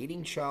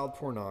creating child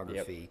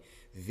pornography,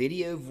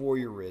 video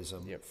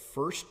voyeurism,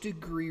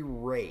 first-degree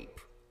rape,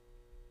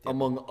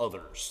 among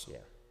others. Yeah.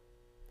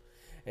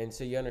 And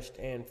so you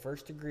understand,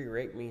 first-degree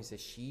rape means that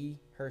she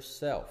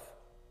herself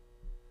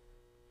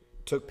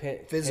took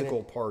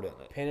physical part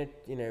in it.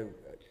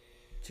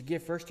 To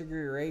get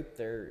first-degree rape,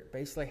 there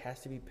basically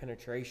has to be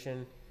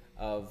penetration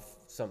of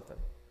something.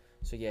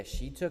 So,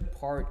 she took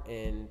part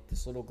in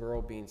this little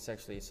girl being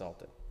sexually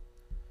assaulted.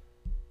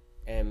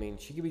 And, I mean,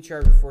 she could be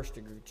charged with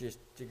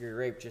first-degree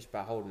rape just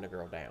by holding the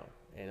girl down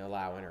and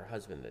allowing her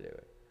husband to do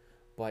it.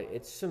 But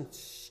it's some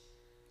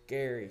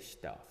scary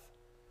stuff.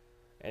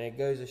 And it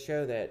goes to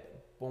show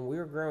that when we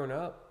were growing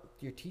up,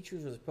 your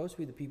teachers were supposed to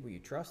be the people you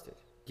trusted.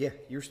 Yeah,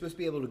 you're supposed to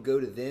be able to go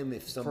to them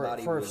if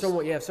somebody If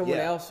someone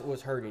else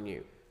was hurting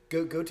you.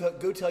 Go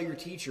tell your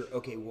teacher.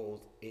 Okay, well,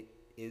 it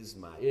is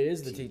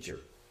the teacher.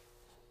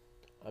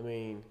 I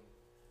mean,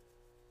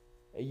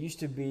 it used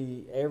to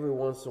be every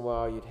once in a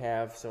while you'd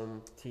have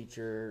some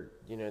teacher,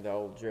 the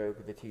old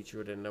joke, the teacher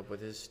would end up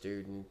with his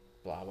student,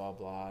 blah, blah,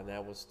 blah, and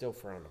that was still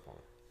frowned upon.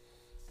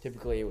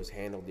 Typically it was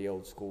handled the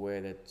old school way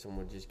that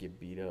someone would just get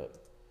beat up.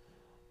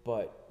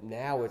 But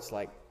now it's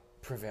like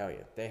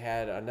prevalent. They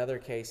had another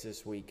case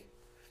this week,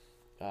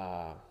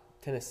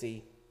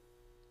 Tennessee,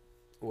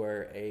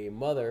 where a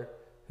mother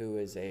who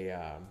is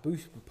a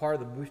part of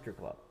the booster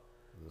club,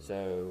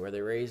 so where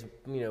they raise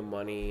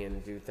money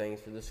and do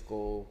things for the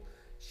school.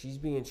 She's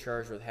being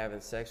charged with having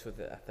sex with,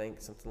 I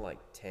think, something like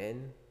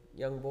 10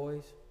 young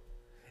boys.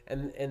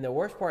 And the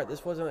worst part,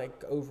 this wasn't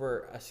like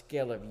over a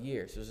scale of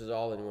years. This is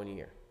all in 1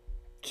 year.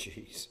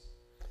 Jeez.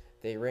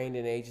 They ranged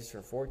in ages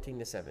from 14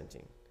 to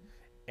 17.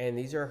 And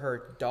these are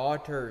her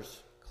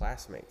daughter's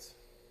classmates.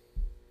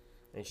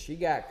 And she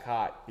got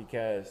caught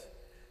because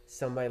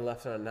somebody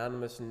left an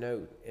anonymous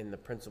note in the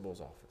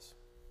principal's office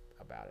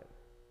about it.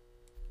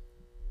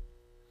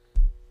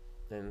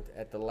 And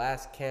at the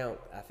last count,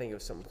 I think it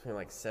was something between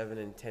like 7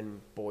 and 10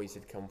 boys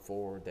had come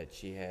forward that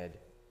she had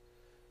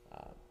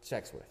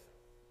sex with.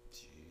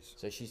 Jeez.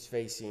 So she's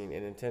facing,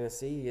 and in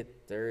Tennessee,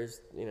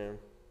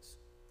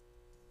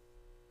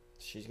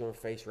 she's going to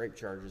face rape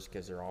charges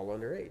because they're all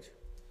underage,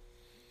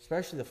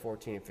 especially the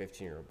 14 and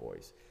 15-year-old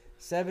boys.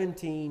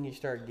 17, you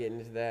start getting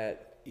to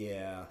that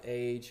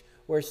age,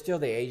 where still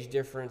the age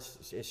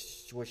difference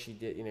is what she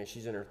did.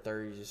 She's in her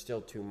 30s, is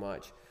still too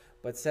much.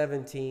 But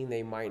 17,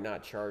 they might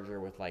not charge her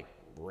with like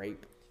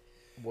rape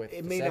with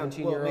it the may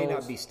 17-year-olds. It may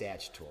not be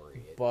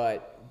statutory.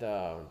 But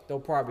they'll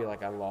probably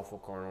like unlawful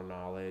carnal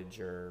knowledge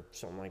or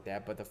something like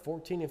that. But the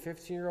 14 and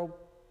 15-year-old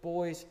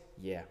boys,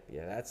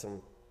 that's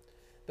some.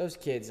 Those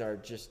kids are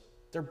just,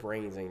 their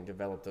brains ain't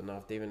developed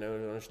enough to even know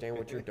to understand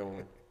what you're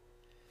doing.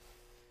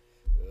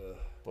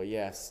 But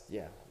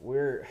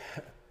we're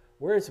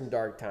in some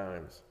dark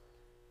times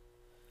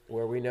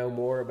where we know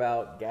more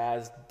about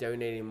guys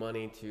donating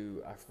money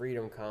to a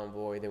freedom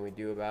convoy than we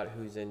do about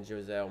who's in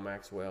Giselle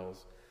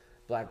Maxwell's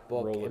black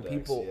book.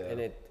 Rolodex,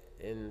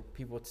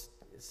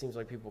 It seems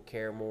like people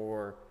care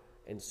more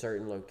in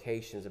certain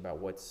locations about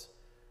what's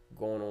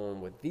going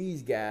on with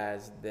these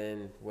guys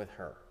than with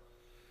her.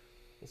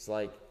 It's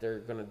like they're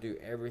gonna do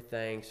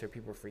everything so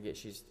people forget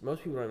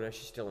most people don't even know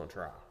she's still on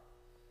trial.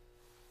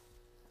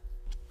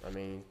 I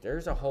mean,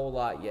 there's a whole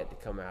lot yet to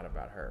come out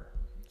about her,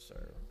 so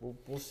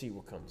we'll see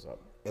what comes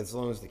up. As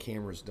long as the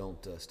cameras don't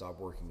stop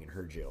working in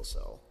her jail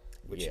cell,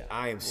 which Yeah.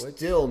 I am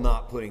still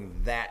not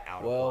putting that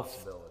out of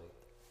possibility.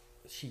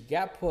 She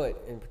got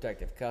put in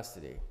protective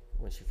custody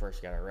when she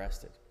first got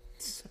arrested.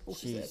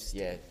 She's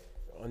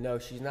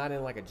not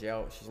in like a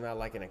jail. She's not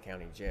like in a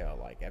county jail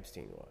like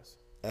Epstein was,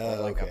 or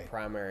like a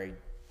primary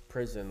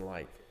prison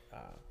like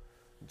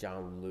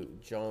John Luke,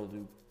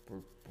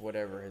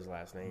 whatever his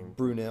last name.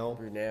 Brunel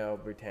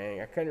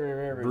Bretang. I couldn't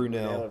remember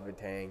Brunel or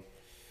Bretang.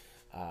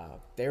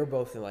 They were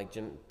both in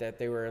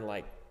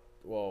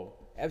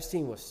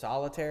Epstein was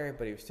solitary,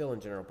 but he was still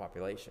in general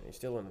population. He's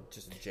still in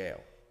just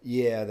jail.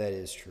 Yeah, that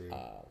is true.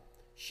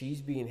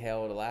 She's being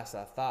held. Last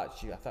I thought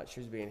she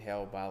was being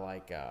held by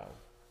like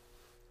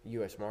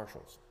U.S.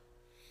 Marshals.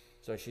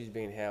 So she's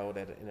being held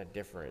in a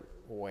different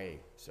way.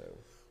 So.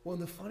 Well,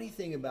 and the funny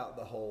thing about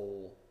the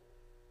whole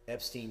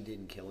Epstein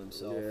didn't kill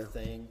himself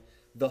thing,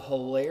 the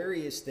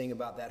hilarious thing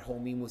about that whole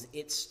meme was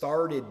it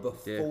started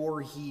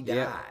before he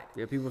died.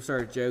 Yeah, people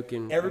started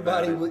joking.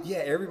 Everybody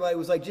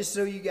was like, just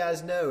so you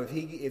guys know, if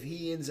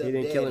he ends up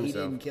dead, he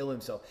didn't kill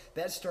himself.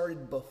 That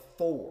started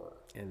before.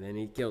 And then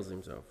he kills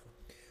himself.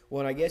 Well,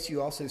 and I guess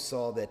you also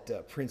saw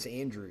that Prince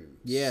Andrew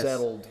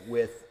settled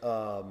with.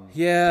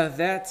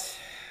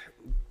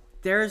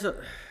 There's a.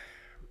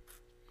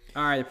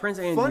 All right, the Prince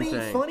Andrew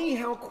thing. Funny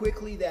how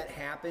quickly that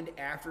happened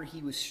after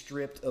he was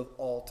stripped of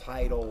all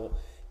title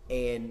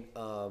and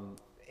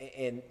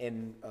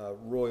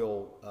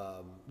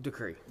royal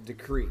decree.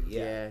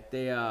 Yeah,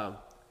 they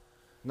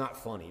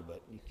not funny,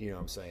 but you know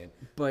what I'm saying.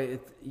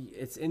 But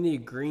it's in the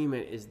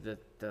agreement is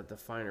the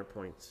finer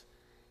points.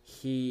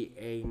 He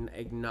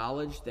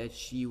acknowledged that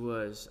she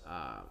was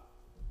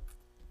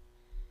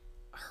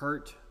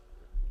hurt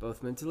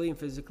both mentally and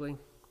physically.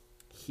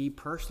 He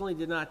personally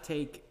did not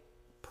take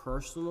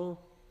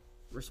personal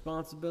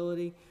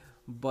responsibility,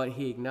 but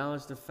he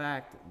acknowledged the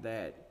fact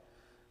that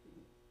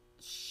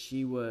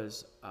she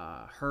was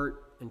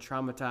hurt and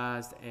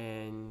traumatized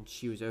and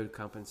she was owed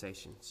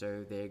compensation.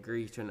 So they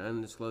agreed to an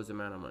undisclosed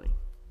amount of money.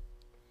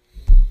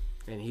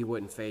 And he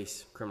wouldn't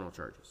face criminal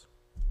charges.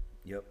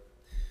 Yep.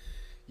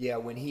 Yeah,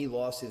 when he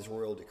lost his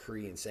royal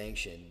decree and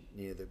sanction,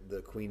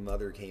 the Queen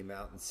Mother came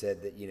out and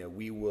said that,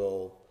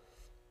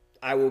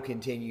 I will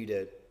continue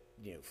to,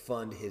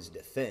 fund his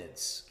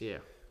defense. Yeah.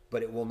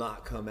 But it will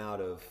not come out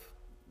of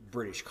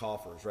British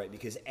coffers, right?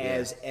 Because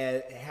as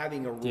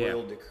having a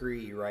royal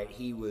decree, right,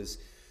 he was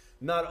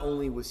not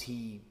only was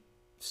he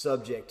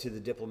subject to the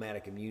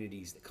diplomatic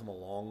immunities that come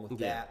along with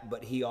that,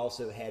 but he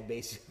also had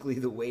basically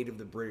the weight of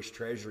the British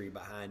Treasury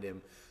behind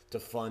him to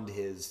fund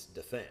his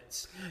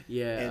defense.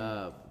 Yeah, and,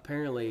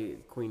 apparently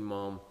Queen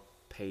Mom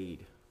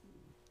paid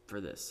for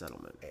this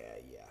settlement.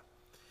 Yeah.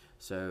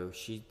 So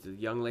the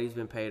young lady's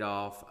been paid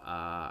off.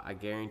 I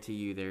guarantee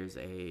you there's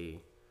a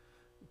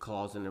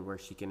clause in there where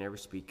she can never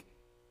speak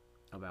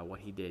about what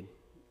he did.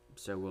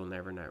 So we'll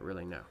never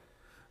really know.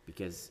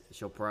 Because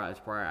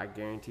I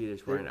guarantee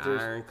there's an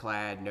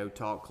ironclad no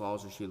talk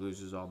clause or she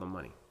loses all the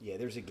money. Yeah,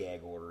 there's a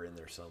gag order in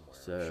there somewhere.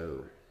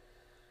 So,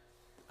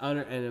 and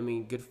I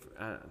mean,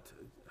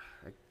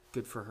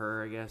 good for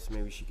her, I guess.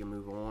 Maybe she can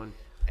move on.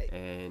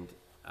 And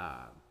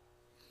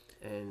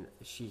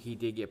he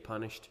did get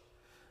punished.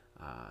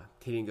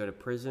 He didn't go to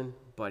prison,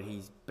 but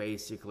he's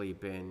basically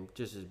been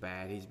just as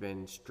bad. He's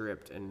been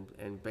stripped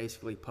and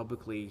basically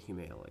publicly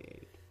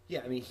humiliated.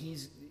 Yeah, I mean,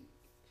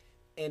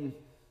 and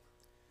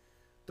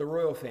the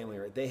royal family,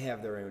 right? They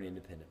have their own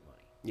independent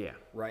money. Yeah.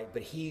 Right?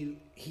 But he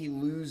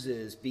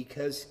loses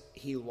because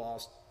he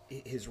lost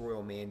his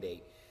royal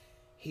mandate.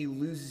 He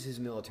loses his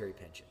military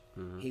pension.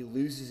 Mm-hmm. He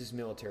loses his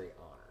military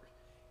honors.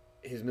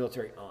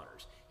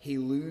 He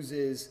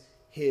loses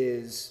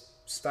his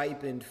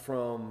stipend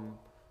from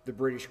the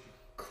British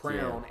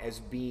Crown as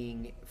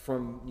being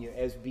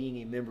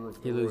a member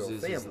of the royal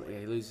family.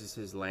 He loses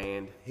his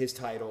land, his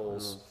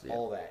titles,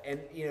 all that. And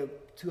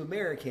to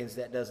Americans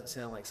that doesn't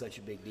sound like such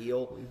a big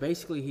deal.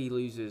 Basically, he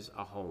loses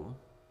a home.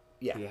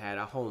 Yeah. He had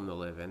a home to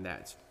live in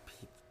that's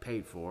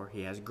paid for.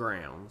 He has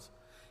grounds.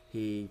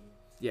 He's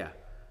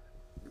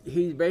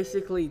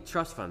basically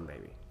trust fund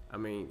baby. I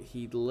mean,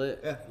 he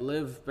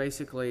lived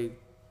basically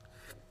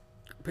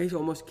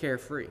almost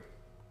carefree.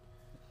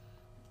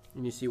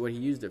 And you see what he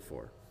used it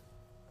for.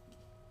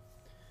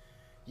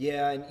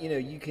 Yeah, and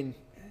you can.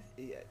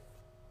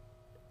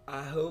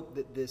 I hope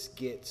that this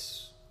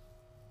gets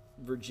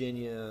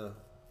Virginia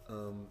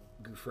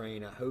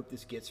Gouffrain. I hope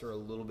this gets her a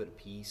little bit of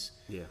peace.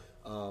 Yeah.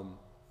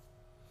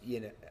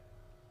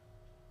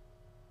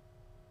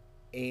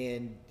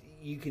 And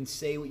you can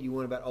say what you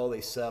want about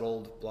they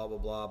settled, blah blah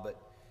blah, but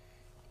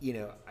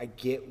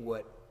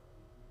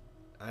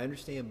I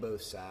understand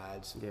both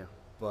sides. Yeah.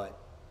 But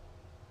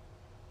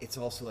it's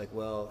also like,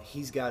 well,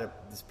 he's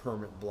got this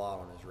permanent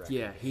blot on his record.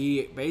 Yeah,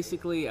 he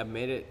basically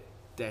admitted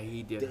that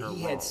he did her wrong.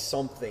 He had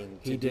something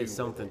to do. He did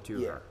something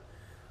to her.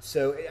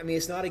 So, I mean,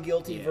 it's not a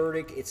guilty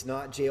verdict. It's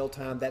not jail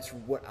time. That's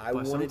what I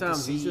wanted to see.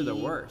 Sometimes these are the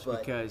worst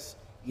because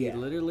he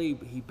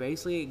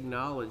basically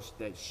acknowledged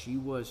that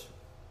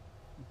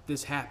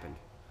this happened.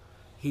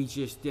 He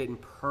just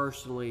didn't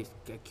personally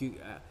accuse.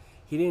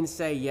 He didn't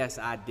say, yes,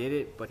 I did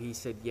it, but he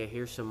said, yeah,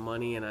 here's some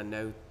money, and I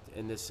know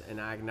and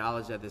I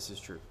acknowledge that this is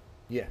true.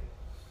 Yeah.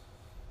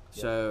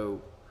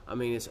 So, I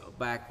mean, it's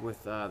back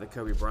with the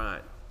Kobe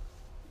Bryant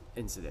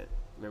incident.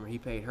 Remember, he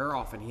paid her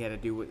off, and he had to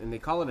do and they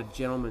call it a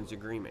gentleman's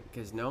agreement,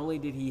 because not only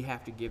did he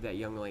have to give that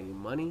young lady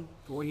money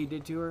for what he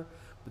did to her,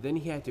 but then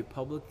he had to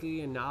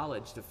publicly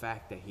acknowledge the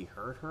fact that he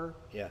hurt her,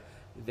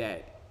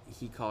 that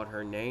he called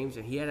her names,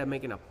 and he had to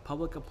make a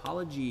public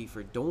apology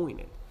for doing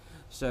it.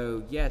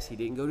 So, yes, he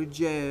didn't go to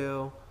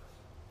jail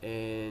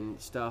and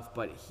stuff,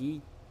 but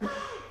he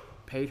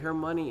paid her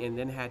money and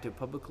then had to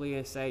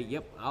publicly say,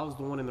 yep, I was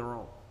the one in the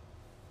wrong.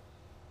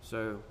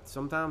 So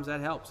sometimes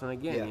that helps. And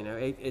again,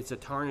 it's a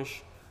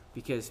tarnish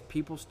because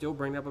people still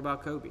bring up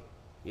about Kobe.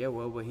 Yeah,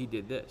 well, but he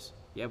did this.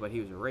 Yeah, but he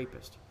was a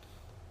rapist.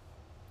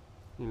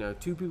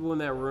 Two people in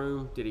that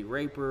room. Did he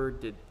rape her?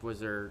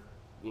 Was there,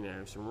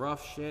 some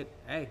rough shit?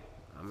 Hey,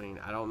 I mean,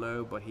 I don't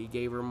know, but he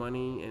gave her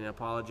money and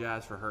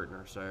apologized for hurting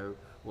her. So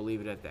we'll leave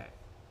it at that.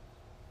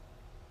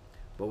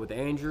 But with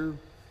Andrew,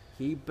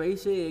 he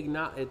basically,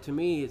 to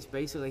me, it's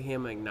basically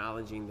him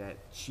acknowledging that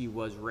she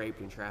was raped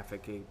and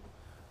trafficked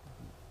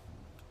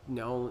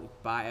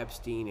by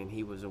Epstein, and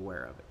he was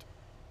aware of it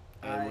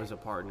and was a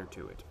partner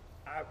to it.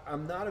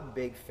 I'm not a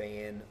big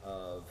fan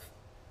of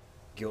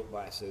guilt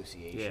by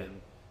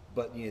association,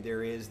 but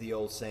there is the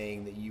old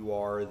saying that you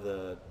are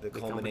the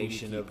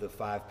culmination of the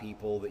 5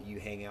 people that you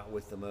hang out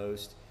with the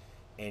most,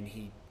 and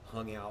he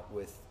hung out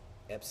with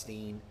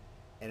Epstein,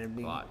 and I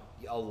mean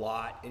a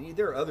lot. And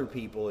there are other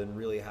people in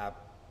really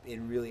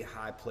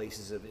high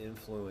places of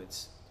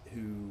influence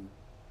who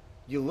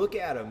you look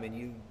at them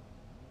and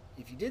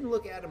if you didn't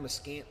look at them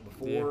askant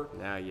before,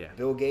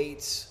 Bill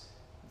Gates,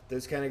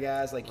 those kind of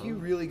guys, you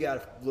really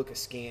got to look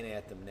askant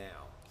at them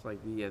now. It's like,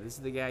 this is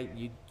the guy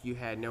you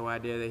had no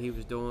idea that he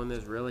was doing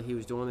this. Really, he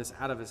was doing this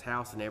out of his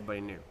house and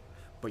everybody knew,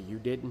 but you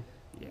didn't.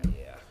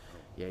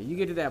 Yeah. You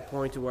get to that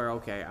point to where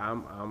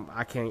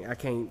I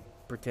can't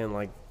pretend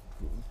like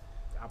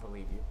I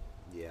believe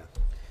you. Yeah.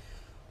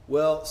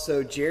 Well,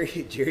 so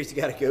Jerry's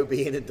got to go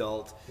be an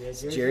adult. Yeah,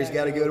 Jerry's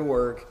got to go to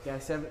work.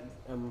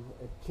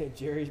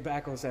 Jerry's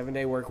back on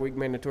 7-day work week,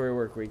 mandatory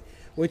work week,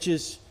 which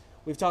is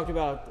we've talked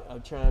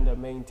about trying to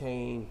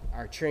maintain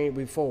our training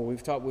before.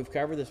 We've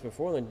covered this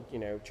before.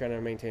 Trying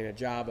to maintain a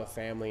job, a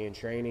family, and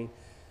training.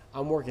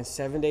 I'm working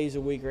 7 days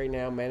a week right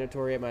now,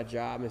 mandatory at my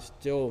job, and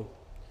still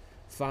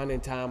finding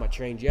time. I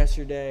trained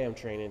yesterday. I'm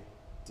training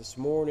this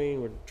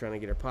morning. We're trying to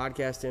get our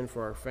podcast in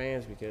for our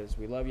fans because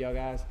we love y'all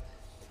guys.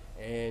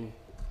 And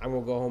I'm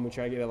going to go home and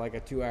try to get like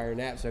a 2-hour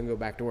nap so I can go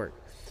back to work.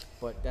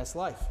 But that's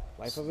life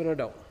of an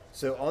adult.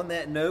 So on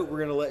that note, we're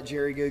going to let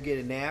Jerry go get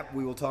a nap.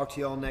 We will talk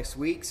to y'all next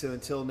week. So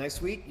until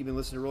next week, you've been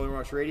listening to Rolling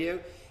Rocks Radio.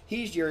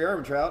 He's Jerry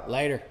Armentrout.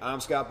 Later. I'm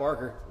Scott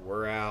Barker.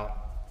 We're out.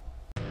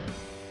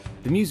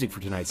 The music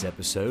for tonight's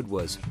episode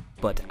was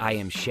But I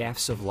Am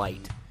Shafts of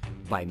Light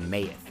by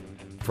Mayeth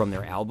from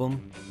their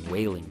album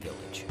Wailing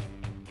Village.